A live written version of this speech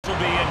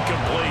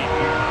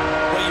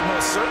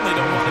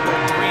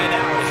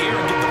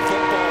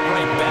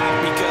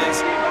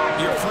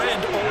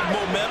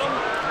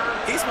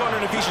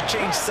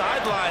change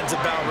sidelines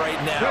about right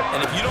now.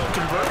 And if you don't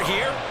convert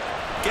here,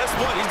 guess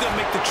what? He's going to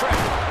make the trek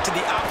to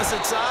the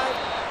opposite side,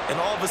 and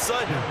all of a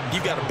sudden,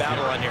 you've got a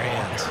battle on your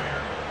hands.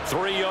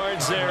 3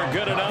 yards there,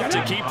 good enough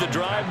to keep the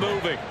drive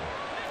moving.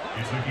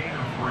 It's a gain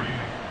of 3.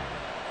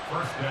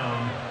 First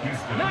down,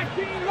 Houston.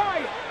 19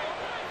 right.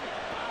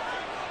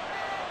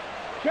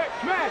 Check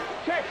smash.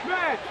 Check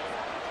smash.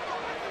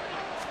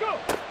 Go.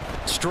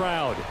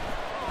 Stroud.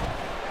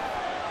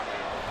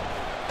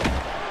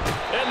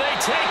 And they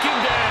take him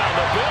down.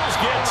 The Bills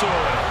get to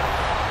him.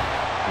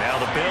 Now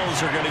the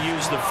Bills are going to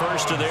use the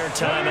first of their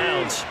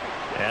timeouts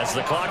as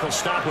the clock will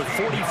stop with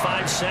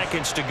 45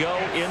 seconds to go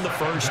in the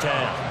first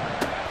half.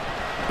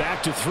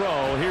 Back to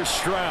throw. Here's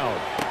Stroud.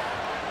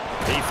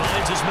 He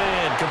finds his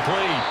man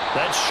complete.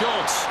 That's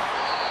Schultz.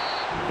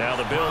 Now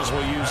the Bills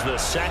will use the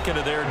second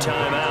of their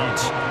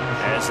timeouts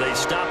as they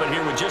stop it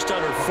here with just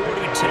under 40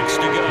 ticks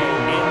to go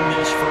in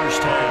this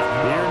first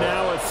half. Here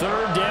now a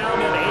third down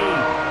and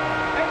 8.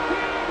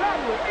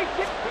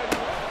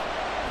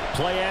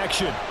 Play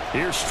action.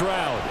 Here's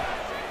Stroud.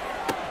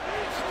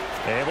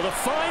 Able to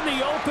find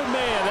the open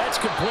man. That's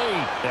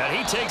complete. And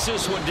he takes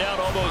this one down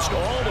almost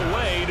all the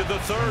way to the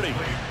 30.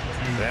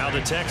 Now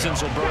the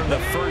Texans will burn the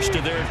first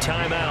of their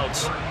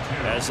timeouts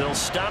as they'll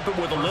stop it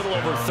with a little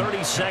over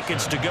 30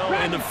 seconds to go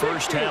in the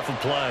first half of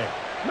play.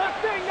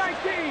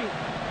 19.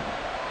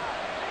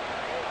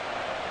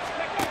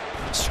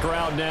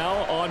 Stroud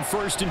now on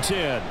 1st and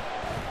 10.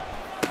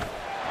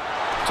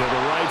 To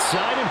the right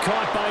side and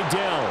caught by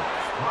Dell.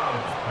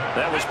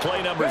 That was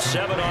play number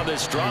 7 on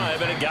this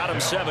drive, and it got him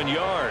 7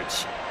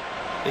 yards.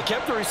 They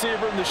kept the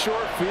receiver in the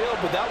short field,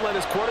 but that let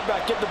his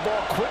quarterback get the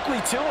ball quickly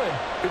to him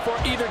before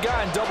either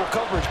guy in double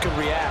coverage could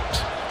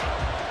react.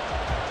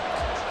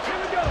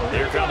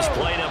 Here comes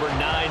play number 9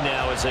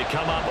 now as they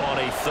come up on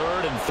a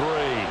 3rd and 3.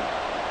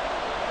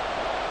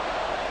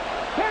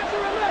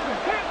 Panther 11.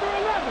 Panther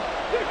 11.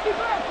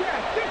 65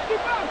 catch.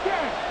 65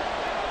 catch.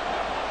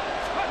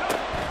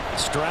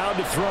 Stroud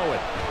to throw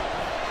it.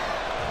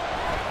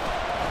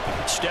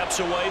 Steps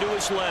away to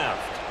his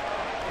left.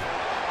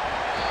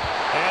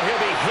 And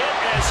he'll be hit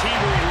as he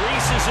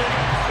releases it,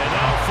 and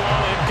now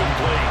fall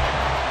incomplete.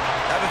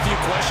 I have a few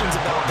questions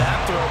about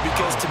that throw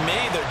because to me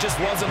there just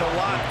wasn't a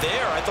lot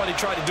there. I thought he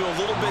tried to do a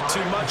little bit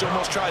too much,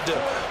 almost tried to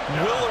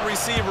will a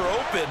receiver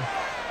open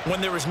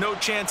when there was no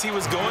chance he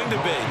was going to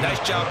be.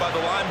 Nice job by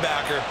the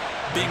linebacker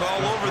being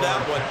all over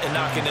that one and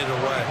knocking it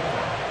away.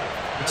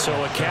 So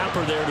a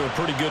capper there to a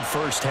pretty good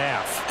first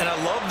half. And I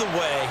love the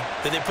way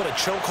that they put a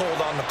chokehold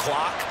on the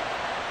clock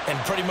and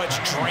pretty much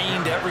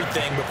drained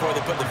everything before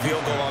they put the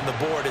field goal on the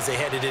board as they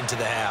headed into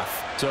the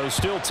half. So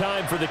still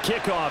time for the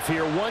kickoff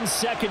here. 1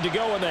 second to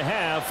go in the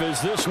half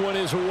as this one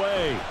is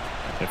away.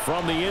 And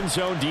from the end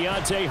zone,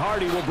 Deontay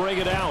Hardy will bring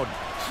it out.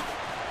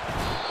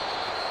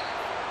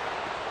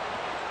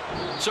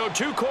 So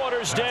 2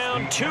 quarters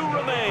down, 2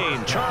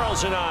 remain.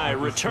 Charles and I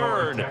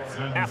return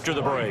after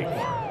the break.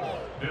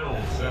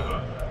 Bills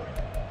 7.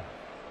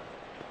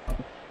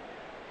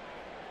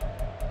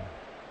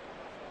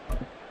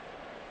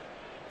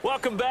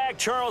 Welcome back.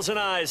 Charles and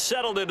I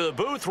settled into the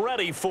booth,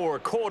 ready for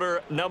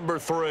quarter number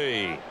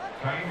 3.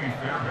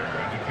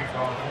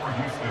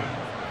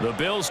 The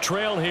Bills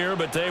trail here,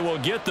 but they will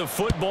get the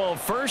football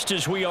first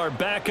as we are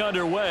back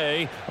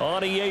underway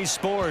on EA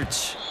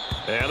Sports.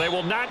 And they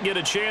will not get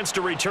a chance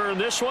to return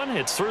this one.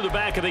 It's through the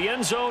back of the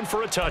end zone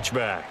for a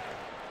touchback.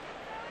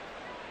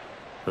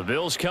 The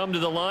Bills come to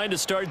the line to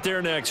start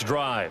their next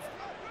drive.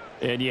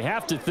 And you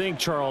have to think,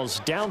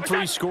 Charles, down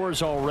 3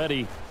 scores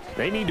already.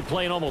 They need to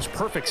play an almost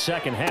perfect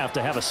second half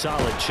to have a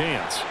solid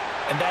chance.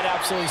 And that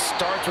absolutely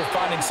starts with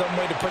finding some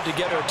way to put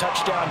together a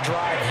touchdown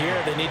drive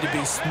here. They need to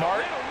be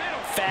smart,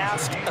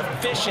 fast,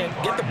 efficient,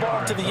 get the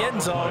ball to the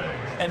end zone,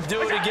 and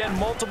do it again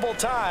multiple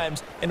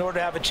times in order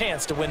to have a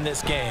chance to win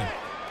this game.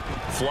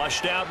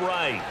 Flushed out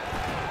right.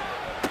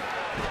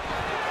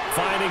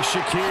 Finding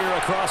Shakir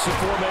across the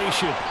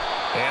formation.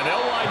 And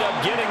they'll wind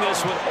up getting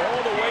this one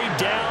all the way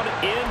down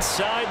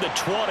inside the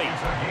 20.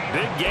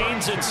 Big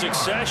gains in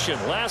succession.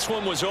 Last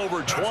one was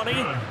over 20.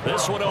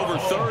 This one over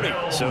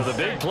 30. So the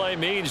big play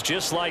means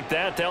just like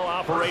that, they'll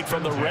operate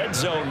from the red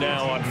zone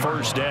now on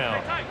first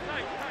down.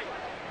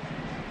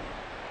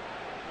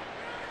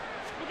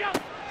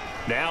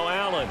 Now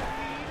Allen.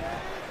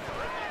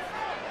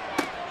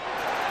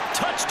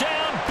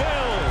 Touchdown,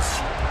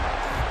 Bills.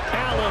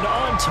 Allen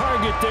on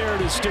target there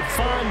to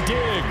Stephon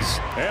Diggs.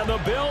 And the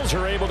Bills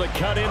are able to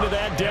cut into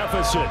that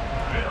deficit.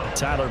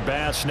 Tyler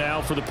Bass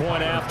now for the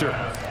point after.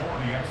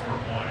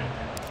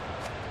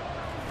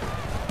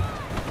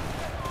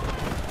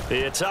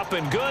 It's up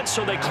and good,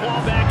 so they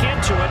claw back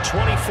into it.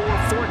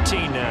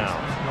 24-14 now.